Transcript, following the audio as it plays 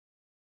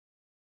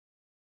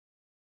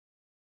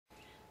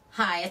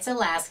Hi, it's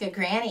Alaska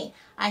Granny.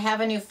 I have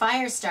a new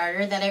fire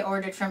starter that I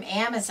ordered from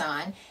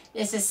Amazon.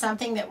 This is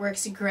something that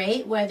works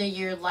great whether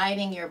you're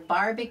lighting your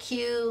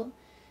barbecue,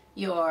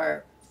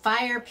 your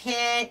fire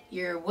pit,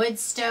 your wood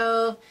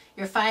stove,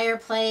 your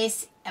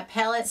fireplace, a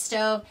pellet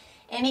stove,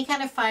 any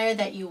kind of fire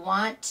that you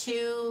want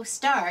to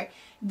start.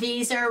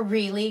 These are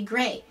really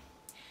great.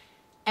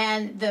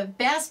 And the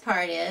best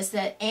part is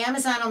that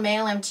Amazon will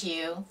mail them to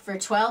you for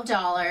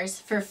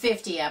 $12 for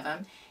 50 of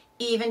them,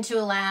 even to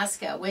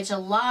Alaska, which a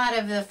lot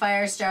of the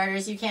fire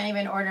starters, you can't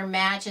even order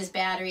matches,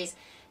 batteries,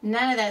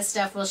 none of that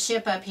stuff will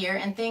ship up here,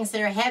 and things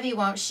that are heavy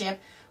won't ship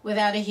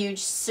without a huge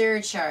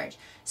surcharge.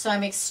 So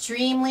I'm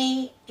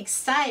extremely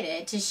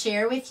excited to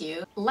share with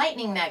you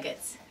lightning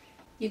nuggets.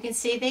 You can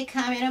see they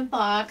come in a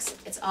box.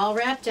 It's all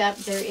wrapped up.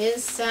 There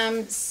is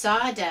some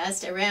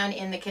sawdust around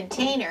in the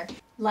container.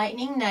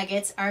 Lightning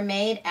nuggets are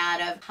made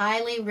out of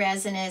highly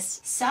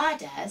resinous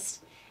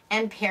sawdust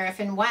and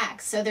paraffin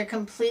wax, so they're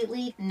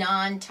completely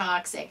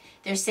non-toxic.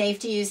 They're safe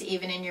to use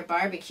even in your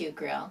barbecue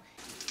grill.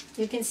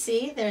 You can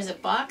see there's a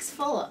box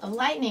full of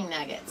lightning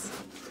nuggets.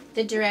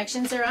 The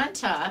directions are on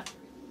top,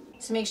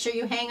 so make sure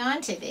you hang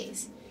on to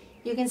these.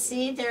 You can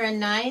see they're a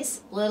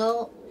nice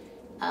little,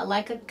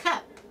 like a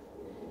cup,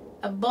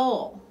 a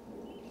bowl.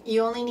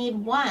 You only need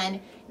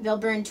one. They'll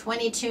burn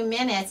 22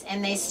 minutes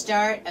and they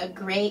start a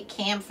great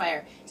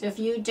campfire. So if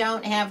you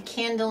don't have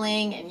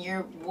kindling and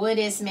your wood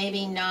is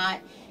maybe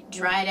not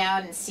dried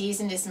out and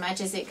seasoned as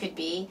much as it could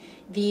be,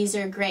 these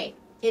are great.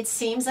 It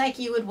seems like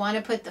you would want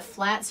to put the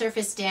flat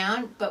surface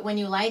down, but when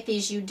you light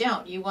these you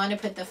don't. You want to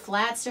put the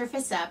flat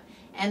surface up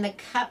and the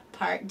cup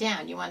part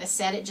down. You want to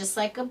set it just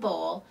like a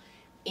bowl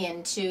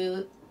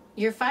into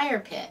your fire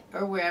pit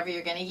or wherever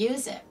you're going to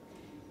use it.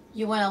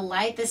 You want to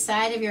light the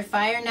side of your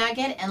fire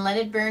nugget and let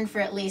it burn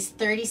for at least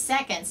 30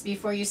 seconds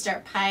before you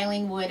start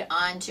piling wood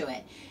onto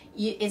it.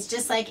 It's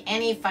just like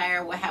any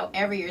fire,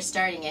 however you're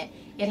starting it.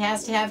 It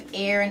has to have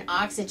air and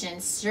oxygen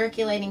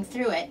circulating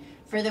through it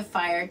for the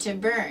fire to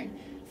burn.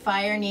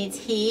 Fire needs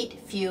heat,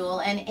 fuel,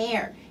 and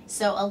air.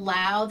 So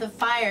allow the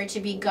fire to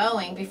be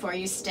going before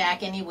you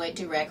stack any wood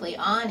directly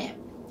on it.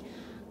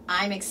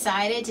 I'm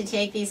excited to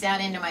take these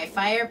out into my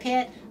fire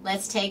pit.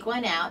 Let's take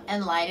one out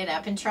and light it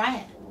up and try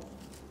it.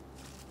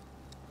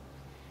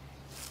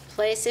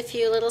 Place a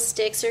few little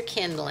sticks or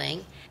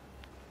kindling.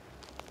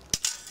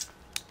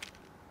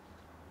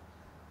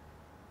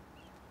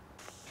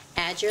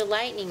 Add your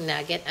lightning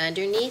nugget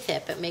underneath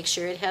it, but make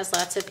sure it has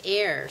lots of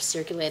air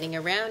circulating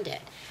around it.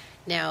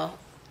 Now,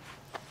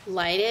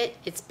 light it.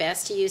 It's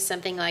best to use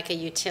something like a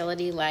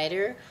utility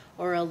lighter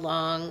or a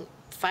long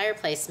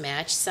fireplace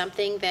match,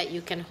 something that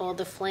you can hold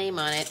the flame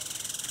on it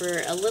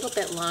for a little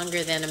bit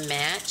longer than a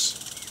match.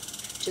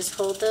 Just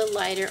hold the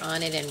lighter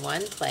on it in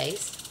one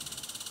place.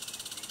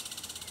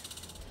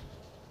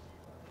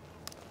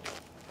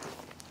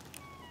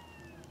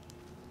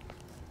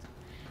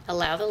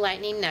 Allow the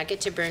lightning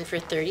nugget to burn for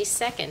 30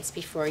 seconds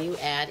before you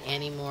add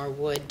any more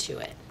wood to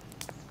it.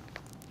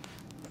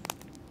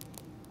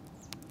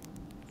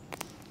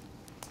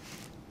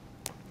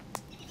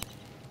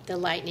 The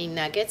lightning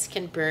nuggets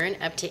can burn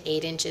up to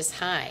 8 inches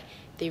high.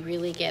 They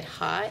really get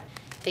hot.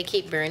 They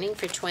keep burning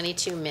for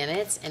 22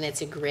 minutes, and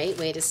it's a great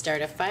way to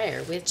start a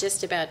fire with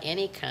just about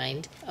any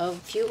kind of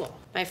fuel.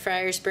 My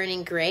fryer's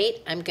burning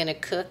great. I'm going to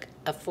cook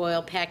a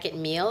foil packet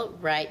meal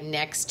right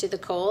next to the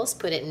coals,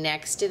 put it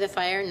next to the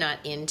fire, not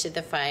into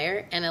the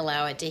fire, and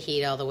allow it to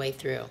heat all the way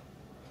through.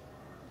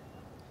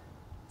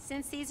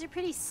 Since these are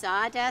pretty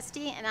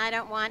sawdusty and I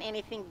don't want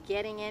anything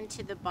getting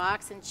into the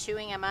box and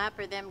chewing them up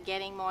or them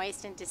getting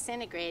moist and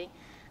disintegrating,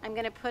 I'm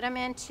going to put them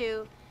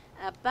into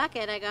a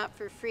bucket I got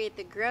for free at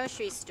the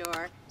grocery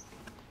store.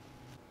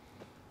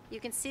 You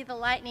can see the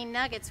lightning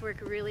nuggets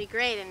work really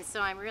great, and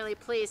so I'm really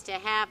pleased to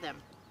have them.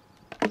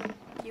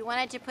 If you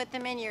wanted to put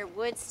them in your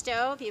wood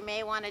stove, you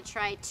may want to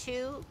try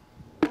 2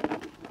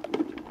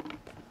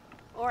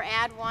 or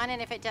add 1,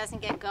 and if it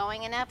doesn't get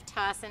going enough,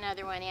 toss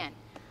another one in.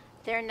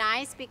 They're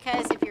nice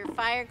because if your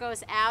fire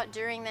goes out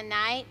during the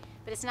night,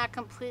 but it's not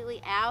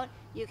completely out,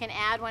 you can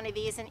add one of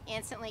these and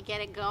instantly get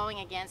it going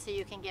again so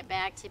you can get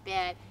back to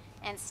bed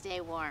and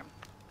stay warm.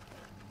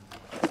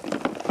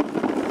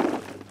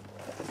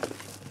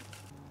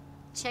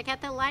 Check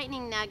out the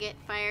lightning nugget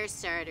fire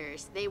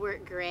starters. They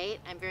work great.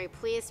 I'm very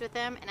pleased with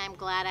them, and I'm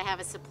glad I have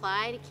a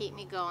supply to keep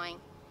me going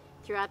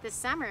throughout the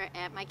summer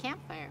at my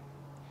campfire.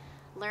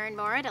 Learn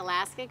more at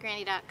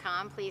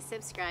alaskagranny.com. Please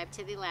subscribe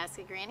to the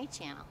Alaska Granny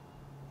channel.